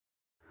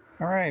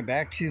All right,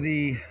 back to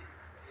the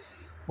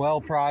well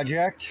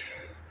project.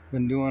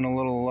 Been doing a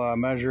little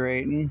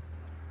measuring.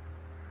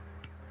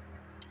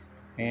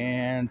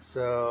 And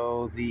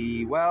so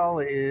the well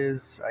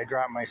is, I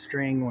dropped my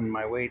string when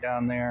my weight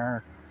down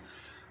there,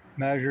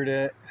 measured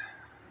it.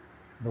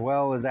 The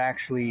well is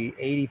actually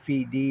 80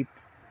 feet deep.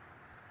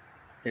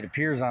 It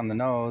appears on the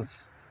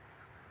nose,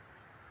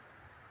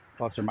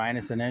 plus or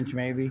minus an inch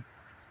maybe.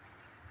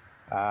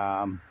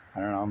 I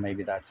don't know,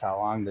 maybe that's how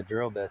long the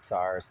drill bits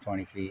are, is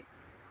 20 feet.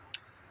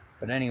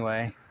 But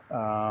anyway,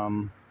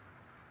 of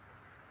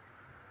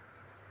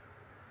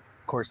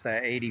course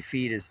that 80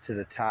 feet is to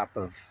the top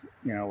of,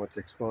 what's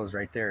exposed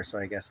right there. So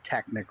I guess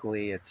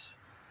technically it's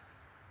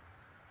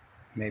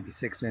maybe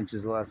 6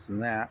 inches less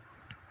than that.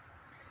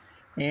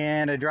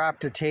 And I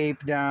dropped a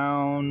tape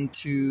down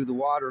to the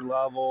water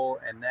level,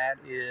 and that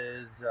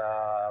is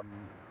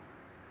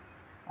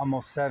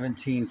almost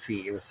 17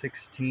 feet. It was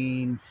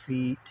 16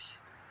 feet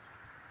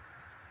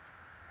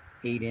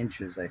 8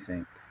 inches, I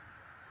think.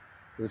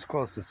 It was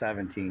close to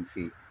 17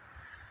 feet.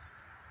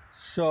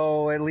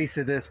 So at least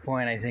at this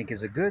point, I think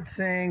is a good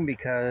thing,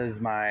 because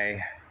my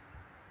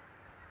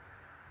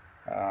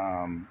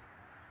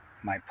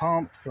my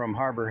pump from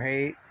Harbor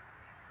Haight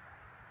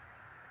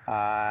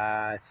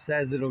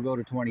says it'll go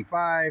to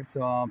 25.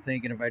 So I'm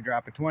thinking if I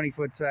drop a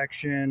 20-foot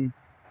section,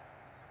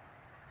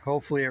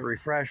 hopefully it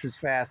refreshes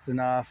fast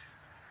enough,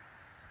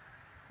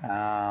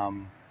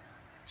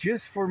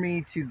 just for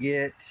me to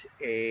get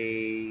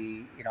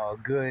a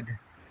good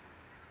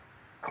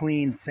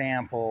clean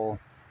sample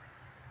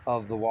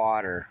of the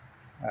water,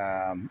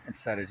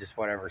 instead of just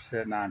whatever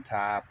sitting on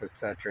top,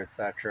 etc.,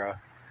 etc.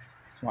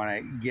 Just want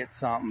to get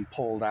something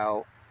pulled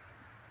out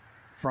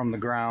from the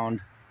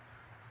ground.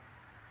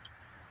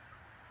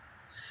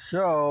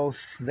 So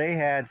they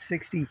had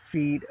 60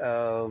 feet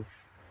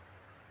of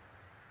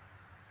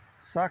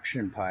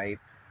suction pipe,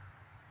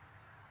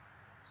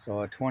 so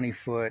a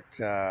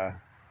 20-foot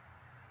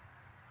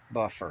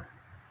buffer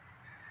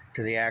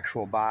to the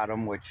actual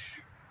bottom,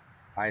 which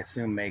I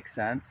assume makes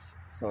sense,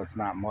 so it's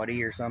not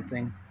muddy or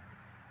something.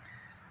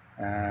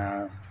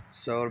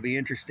 So it'll be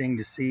interesting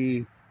to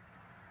see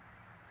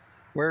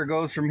where it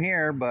goes from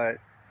here, but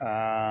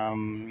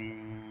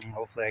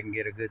hopefully I can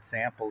get a good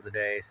sample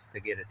today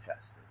to get it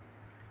tested.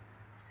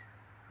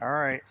 All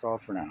right, that's all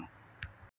for now.